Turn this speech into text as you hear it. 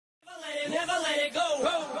never let it go.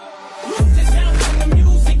 Lose yourself in the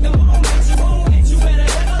music, the moment you own it, you better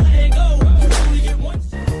never let it go. You only get one.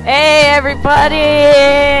 Hey everybody!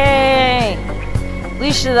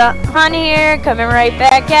 Alisha the Hun here, coming right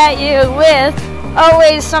back at you with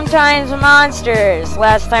Always Sometimes Monsters.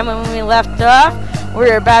 Last time when we left off, we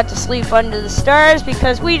were about to sleep under the stars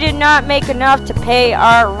because we did not make enough to pay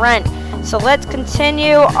our rent. So let's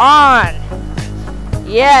continue on.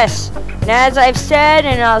 Yes, and as I've said,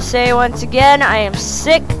 and I'll say once again, I am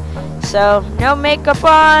sick, so no makeup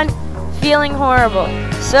on, feeling horrible.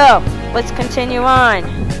 So, let's continue on.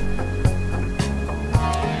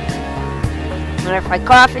 And if I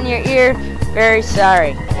cough in your ear, very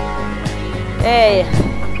sorry. Hey,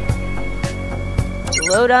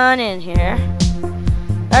 load on in here.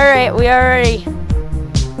 Alright, we already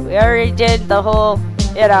did the whole,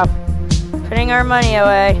 putting our money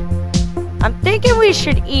away. I'm thinking we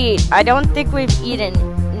should eat. I don't think we've eaten,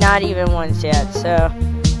 not even once yet, so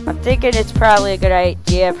I'm thinking it's probably a good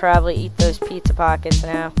idea, probably eat those pizza pockets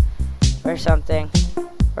now, or something.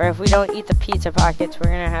 Or if we don't eat the pizza pockets, we're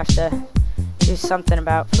gonna have to do something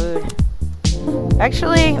about food.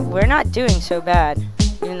 Actually, we're not doing so bad,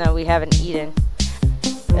 even though we haven't eaten.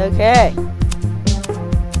 Okay.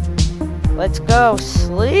 Let's go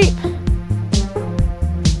sleep.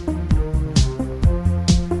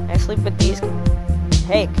 I sleep with these.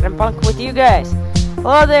 Hey, can I bunk with you guys?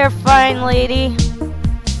 Hello there, fine lady.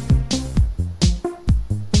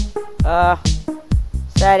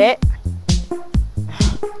 Is that it?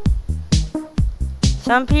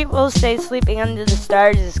 Some people say sleeping under the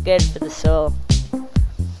stars is good for the soul.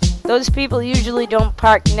 Those people usually don't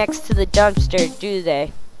park next to the dumpster, do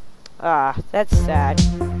they? Ah, that's sad.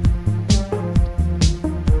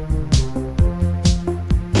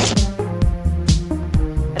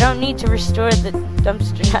 I don't need to restore the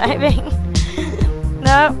dumpster diving.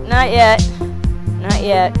 No, not yet. Not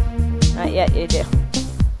yet. Not yet, you do.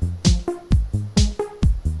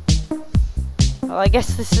 Well, I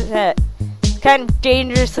guess this is it. It's kind of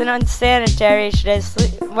dangerous and unsanitary. Should I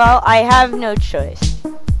sleep? Well, I have no choice.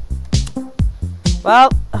 Well,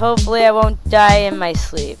 hopefully I won't die in my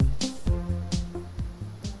sleep.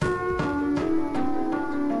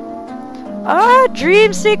 Ah,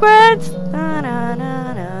 dream sequence! Na, na,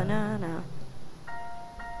 na, na, na, na.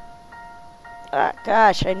 Ah,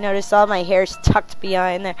 gosh, I noticed all my hair's tucked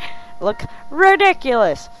behind there. Look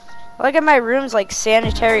ridiculous! Look at my room's like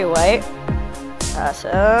sanitary white.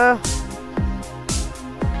 So...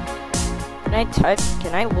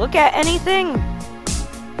 Can I look at anything?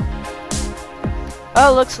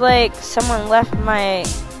 Oh, looks like someone left some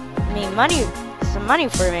money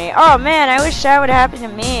for me. Oh man, I wish that would happen to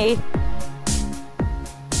me.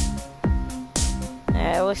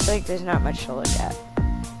 It looks like there's not much to look at.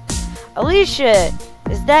 Alicia,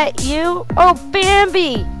 is that you? Oh,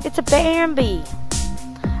 Bambi! It's a Bambi!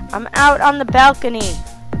 I'm out on the balcony.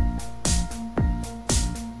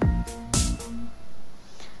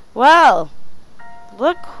 Well,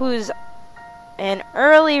 look who's an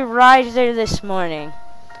early riser this morning.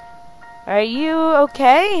 Are you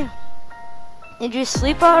okay? Did you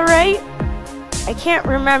sleep alright? I can't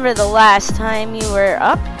remember the last time you were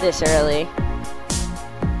up this early.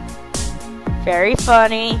 Very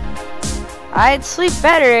funny. I'd sleep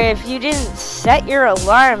better if you didn't set your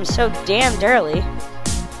alarm so damned early.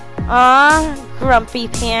 Aw, grumpy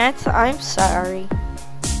pants, I'm sorry.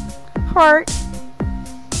 Heart.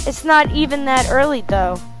 It's not even that early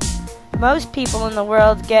though. Most people in the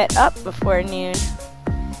world get up before noon.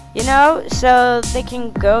 You know, so they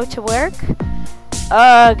can go to work?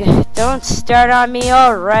 Ugh, don't start on me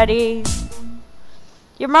already.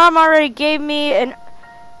 Your mom already gave me an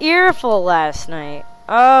earful last night.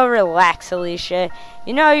 Oh, relax, Alicia.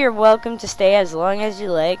 You know you're welcome to stay as long as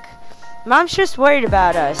you like. Mom's just worried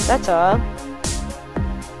about us, that's all.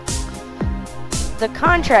 The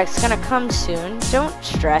contract's gonna come soon. Don't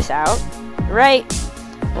stress out. Right.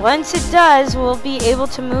 Once it does, we'll be able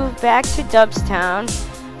to move back to Dubstown,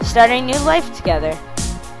 start a new life together.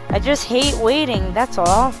 I just hate waiting, that's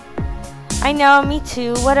all. I know, me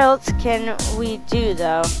too. What else can we do,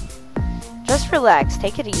 though? Just relax,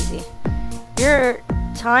 take it easy. Your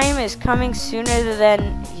time is coming sooner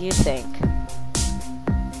than you think.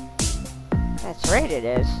 That's right, it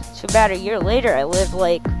is. Too bad a year later I live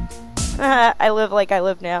like... I live like I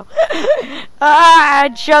live now. Ah,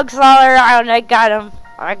 jokes all around. I got him.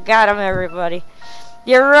 I got him, everybody.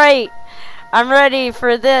 You're right. I'm ready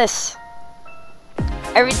for this.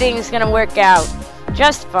 Everything's gonna work out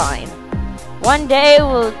just fine. One day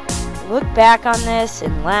we'll look back on this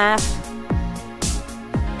and laugh.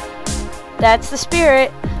 That's the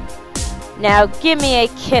spirit. Now give me a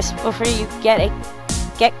kiss before you get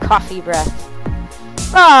coffee breath.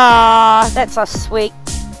 Ah, that's so sweet.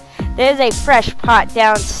 There's a fresh pot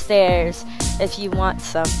downstairs if you want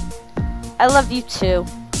some. I love you too.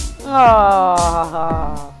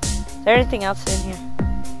 Oh, is there anything else in here?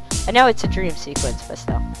 I know it's a dream sequence, but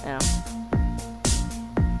still, you know.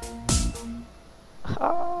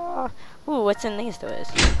 Oh, ooh, what's in these doors?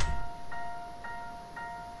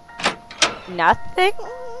 Nothing?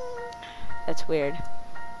 That's weird.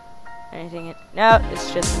 Anything in? No,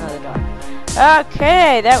 it's just another door.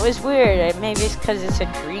 Okay, that was weird. Maybe it's because it's a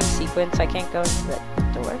dream sequence. I can't go into the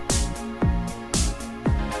door.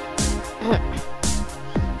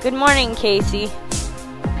 Good morning, Casey.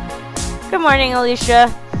 Good morning,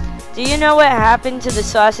 Alicia. Do you know what happened to the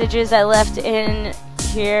sausages I left in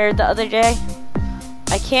here the other day?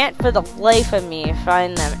 I can't for the life of me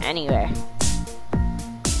find them anywhere.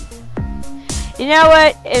 You know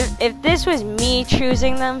what? If this was me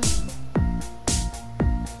choosing them,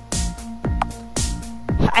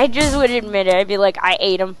 I just would admit it. I'd be like, I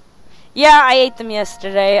ate them. Yeah, I ate them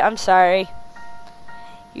yesterday. I'm sorry.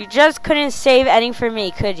 You just couldn't save any for me,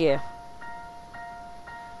 could you?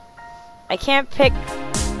 I can't pick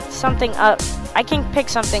something up. I can pick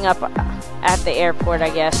something up at the airport, I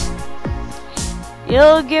guess.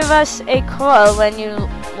 You'll give us a call when you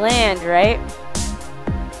land, right?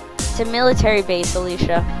 It's a military base,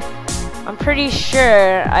 Alicia. I'm pretty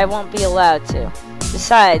sure I won't be allowed to.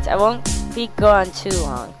 Besides, I won't be gone too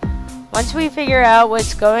long. Once we figure out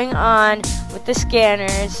what's going on with the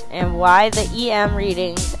scanners and why the EM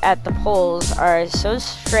readings at the polls are so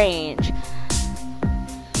strange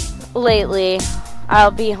lately,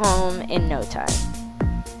 I'll be home in no time.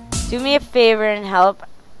 Do me a favor and help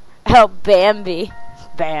Bambi.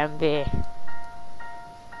 Bambi.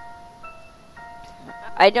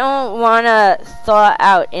 I don't want to thaw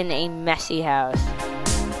out in a messy house.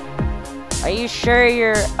 Are you sure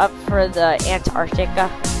you're up for the Antarctica?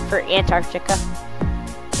 For Antarctica?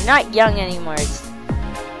 You're not young anymore. It's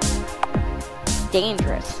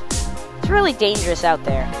dangerous. It's really dangerous out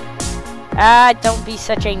there. Ah, don't be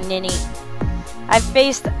such a ninny. I've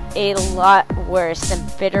faced a lot worse than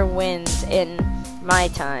bitter winds in my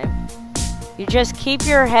time. You just keep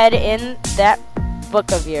your head in that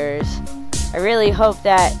book of yours. I really hope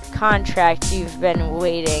that contract you've been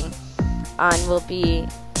waiting on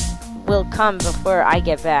will come before I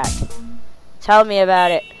get back. Tell me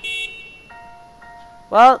about it.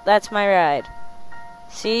 Well, that's my ride.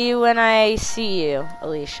 See you when I see you,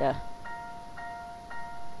 Alicia.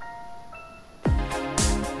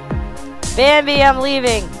 Bambi, I'm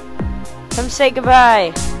leaving. Come say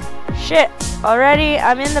goodbye. Shit, already?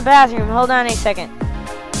 I'm in the bathroom. Hold on a second.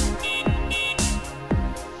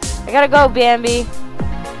 I gotta go, Bambi.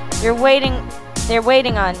 They're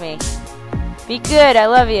waiting on me. Be good, I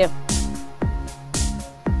love you.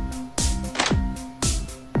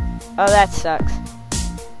 Oh, that sucks.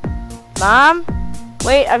 Mom?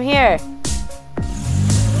 Wait, I'm here.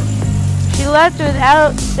 She left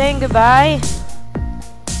without saying goodbye?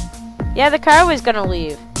 Yeah, the car was gonna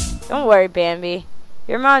leave. Don't worry, Bambi.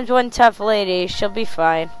 Your mom's one tough lady. She'll be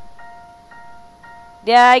fine.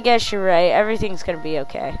 Yeah, I guess you're right. Everything's gonna be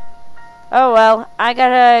okay. Oh well, I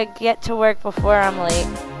gotta get to work before I'm late.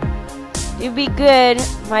 You be good,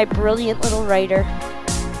 my brilliant little writer.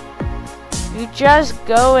 You just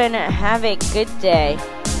go and have a good day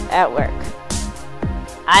at work.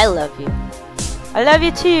 I love you. I love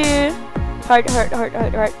you too. Heart, heart, heart,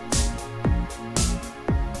 heart, heart.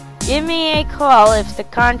 Give me a call if the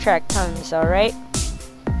contract comes, alright?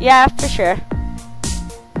 Yeah, for sure.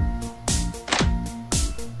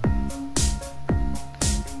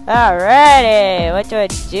 Alrighty, what do I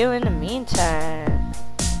do in the meantime?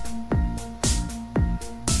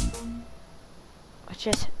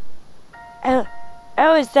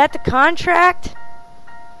 Oh, is that the contract?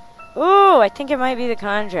 Ooh, I think it might be the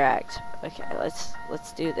contract. Okay, let's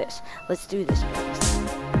do this. Let's do this first.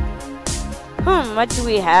 What do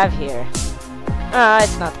we have here?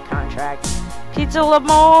 It's not the contract. Pizza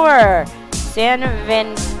L'Amour! San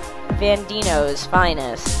Vandino's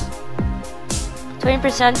finest.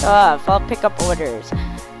 20% off all pickup orders.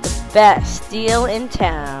 The best deal in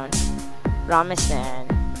town. Ramesan.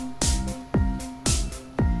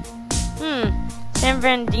 San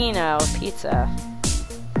Vandino pizza.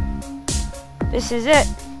 This is it.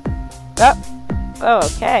 Oh,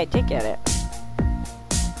 okay, I did get it.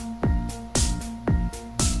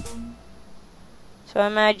 So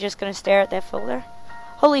am I just gonna stare at that folder?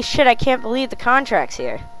 Holy shit, I can't believe the contract's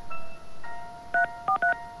here.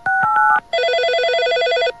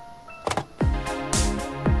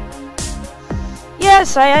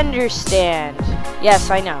 Yes, I understand. Yes,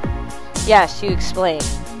 I know. Yes, you explain.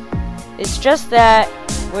 It's just that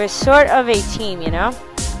we're sort of a team, you know?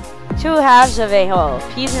 Two halves of a whole,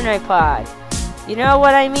 peas in a pod. You know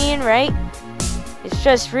what I mean, right? It's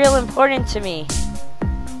just real important to me.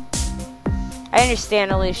 I understand,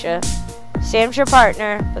 Alisha. Sam's your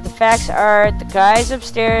partner, but the facts are the guys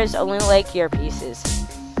upstairs only like your pieces.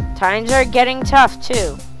 Times are getting tough,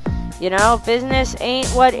 too. You know, business ain't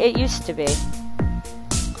what it used to be.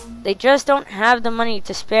 They just don't have the money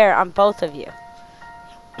to spare on both of you.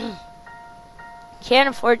 Can't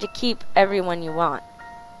afford to keep everyone you want.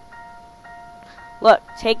 Look,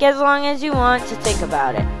 take as long as you want to think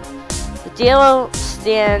about it. The deal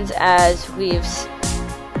stands as we've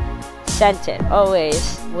sent it.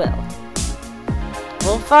 Always will.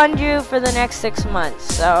 We'll fund you for the next 6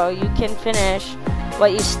 months so you can finish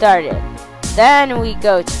what you started. Then we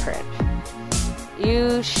go to print.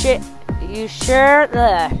 You sure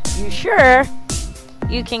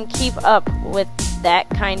you can keep up with that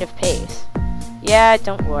kind of pace? Yeah,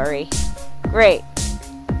 don't worry. Great.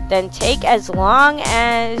 Then take as long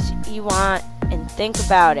as you want and think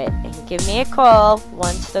about it and give me a call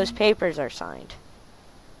once those papers are signed.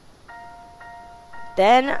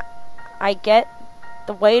 Then I get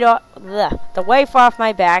the weight off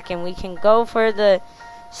my back and we can go for the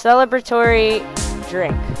celebratory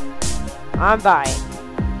drink. I'm buying.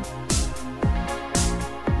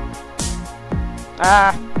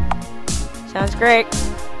 Sounds great.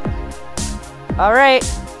 Alright.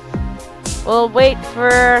 We'll wait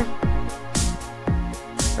for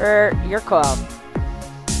your call.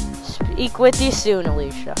 Speak with you soon,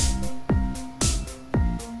 Alisha.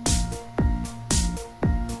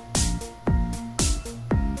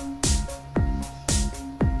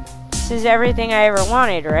 This is everything I ever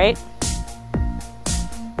wanted, right?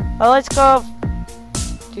 Well, let's go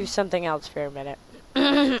do something else for a minute.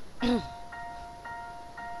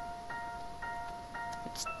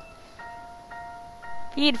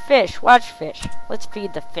 Feed fish. Watch fish. Let's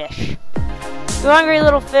feed the fish. You hungry,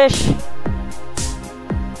 little fish?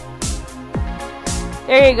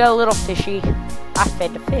 There you go, little fishy. I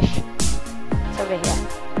fed the fish. It's over here.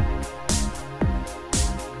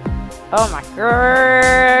 Oh my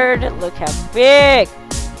god. Look how big.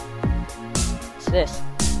 What's this?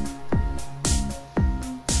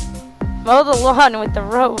 Mow the lawn with the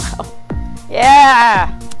robo. Yeah.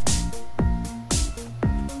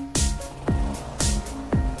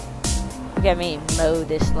 Look at me mow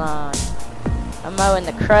this lawn. I'm mowing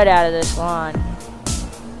the crud out of this lawn.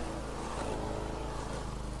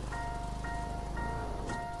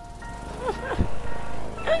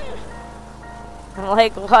 I'm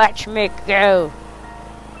like, watch me go.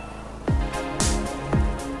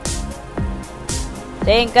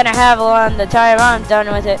 They ain't gonna have a lawn the time I'm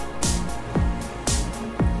done with it.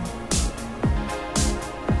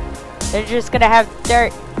 They're just gonna have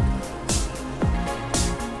dirt.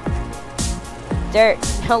 Dirt.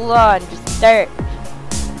 No lawn, just dirt.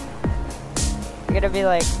 You're gonna be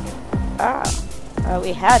like,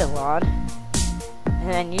 we had a lawn. And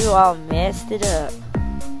then you all messed it up.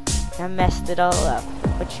 I messed it all up.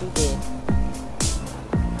 What you did.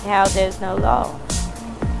 Now there's no lawn.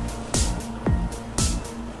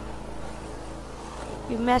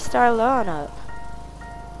 You messed our lawn up.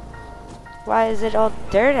 Why is it all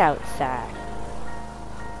dirt outside?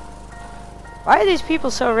 Why are these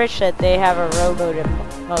people so rich that they have a robo to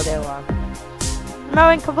mow their lawn?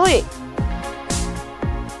 Mowing complete.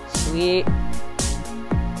 Sweet.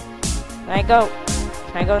 Can I go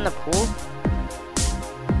in the pool?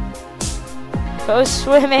 Go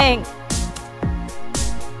swimming.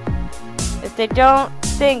 If they don't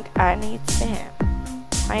think I need Sam,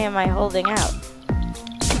 why am I holding out?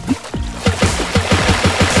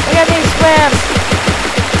 Look at me swim.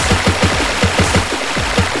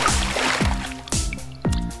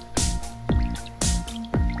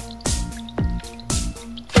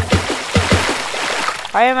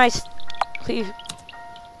 Why am I please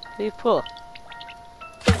pull.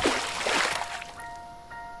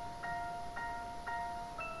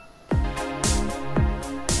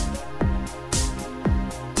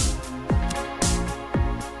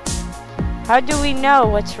 How do we know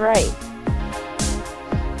what's right?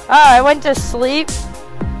 Oh, I went to sleep.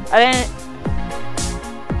 I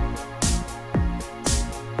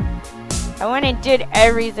went and did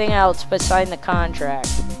everything else but sign the contract.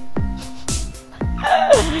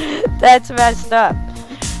 That's messed up.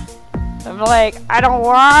 I'm like, I don't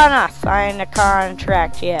wanna sign the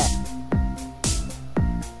contract yet.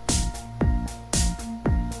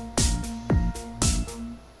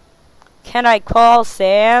 Can I call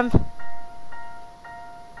Sam?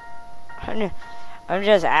 I'm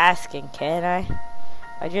just asking, can't I?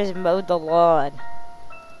 I just mowed the lawn.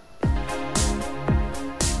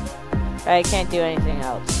 I can't do anything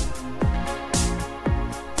else.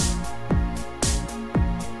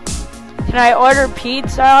 Can I order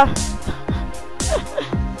pizza?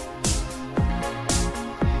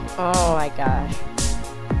 Oh my gosh.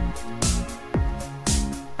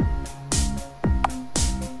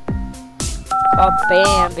 Oh,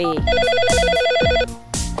 Bambi.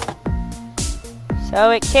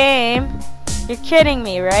 So it came. You're kidding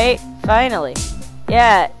me, right? Finally.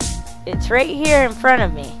 Yeah, it's right here in front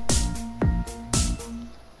of me.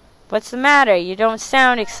 What's the matter? You don't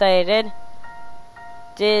sound excited.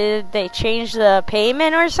 Did they change the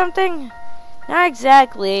payment or something? Not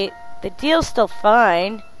exactly. The deal's still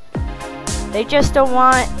fine. They just don't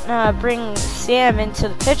want to bring Sam into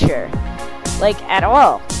the picture. Like, at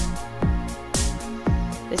all.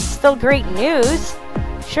 This is still great news.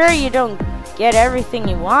 Sure, you don't get everything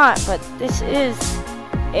you want, but this is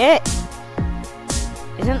it.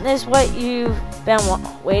 Isn't this what you've been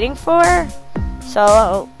waiting for?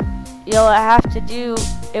 So, you'll have to do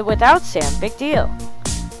it without Sam. Big deal.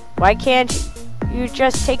 Why can't you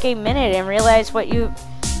just take a minute and realize what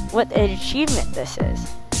an achievement this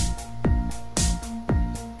is?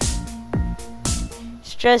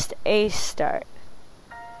 It's just a start.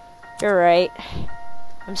 You're right.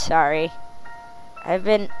 I'm sorry. I've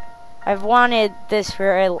wanted this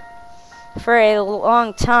for a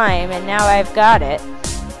long time, and now I've got it.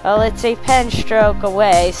 Well, it's a pen stroke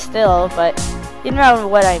away still, but you know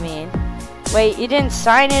what I mean. Wait, you didn't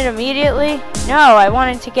sign it immediately? No, I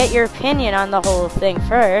wanted to get your opinion on the whole thing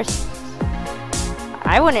first.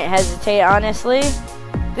 I wouldn't hesitate, honestly.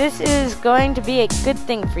 This is going to be a good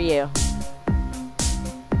thing for you.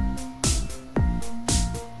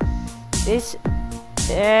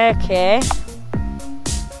 Okay.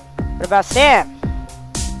 What about Sam?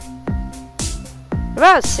 What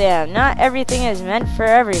about Sam? Not everything is meant for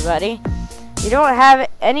everybody. You don't have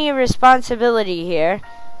any responsibility here.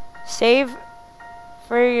 Save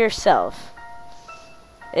for yourself.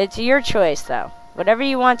 It's your choice, though. Whatever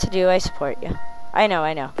you want to do, I support you. I know.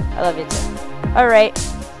 I love you too. Alright.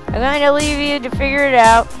 I'm going to leave you to figure it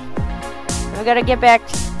out. I'm going to get back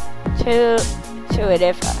to it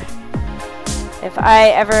if I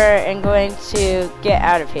ever am going to get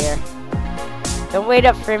out of here. Don't wait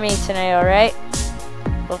up for me tonight, alright?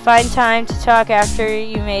 We'll find time to talk after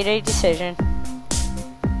you made a decision.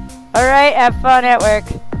 Alright, have fun at work.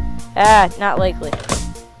 Not likely.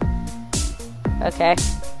 Okay.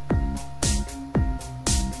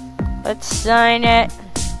 Let's sign it.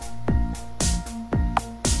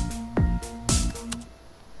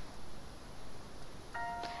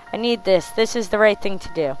 I need this. This is the right thing to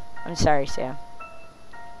do. I'm sorry, Sam.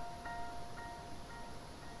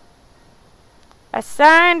 I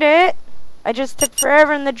signed it. I just took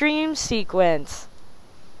forever in the dream sequence.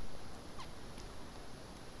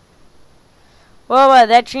 Whoa,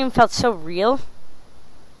 that dream felt so real.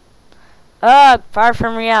 Oh, far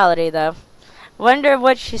from reality, though. Wonder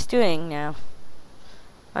what she's doing now.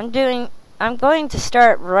 I'm going to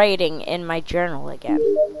start writing in my journal again.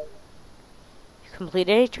 You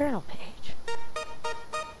completed a journal page.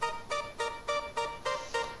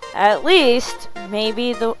 At least,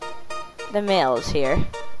 maybe the mail is here.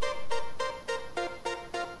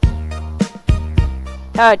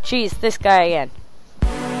 Oh, jeez, this guy again.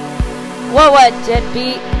 Whoa, what,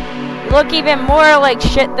 deadbeat? You look even more like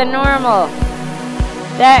shit than normal.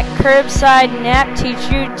 That curbside nap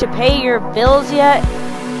teach you to pay your bills yet?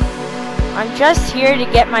 I'm just here to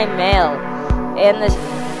get my mail and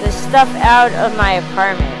the stuff out of my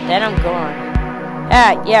apartment. Then I'm gone.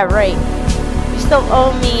 Yeah, right. You still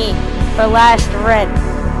owe me for last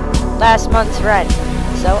month's rent.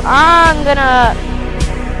 So I'm gonna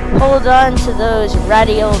hold on to those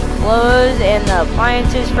ratty old clothes and the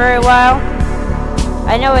appliances for a while.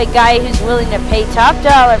 I know a guy who's willing to pay top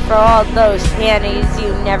dollar for all those panties you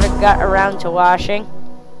never got around to washing.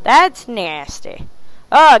 That's nasty.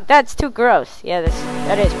 Oh, that's too gross. Yeah,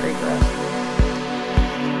 that is pretty gross.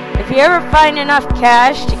 If you ever find enough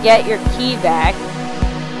cash to get your key back,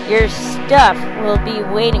 your stuff will be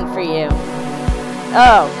waiting for you.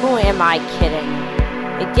 Oh, who am I kidding?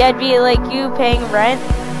 A deadbeat like you paying rent?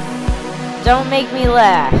 Don't make me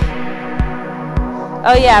laugh.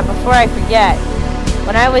 Oh yeah, before I forget.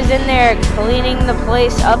 When I was in there cleaning the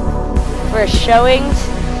place up for showings,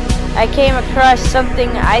 I came across something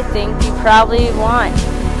I think you probably want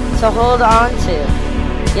to hold on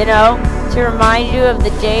to. You know, to remind you of the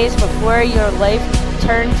days before your life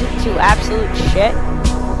turned to absolute shit.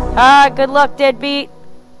 Good luck, deadbeat.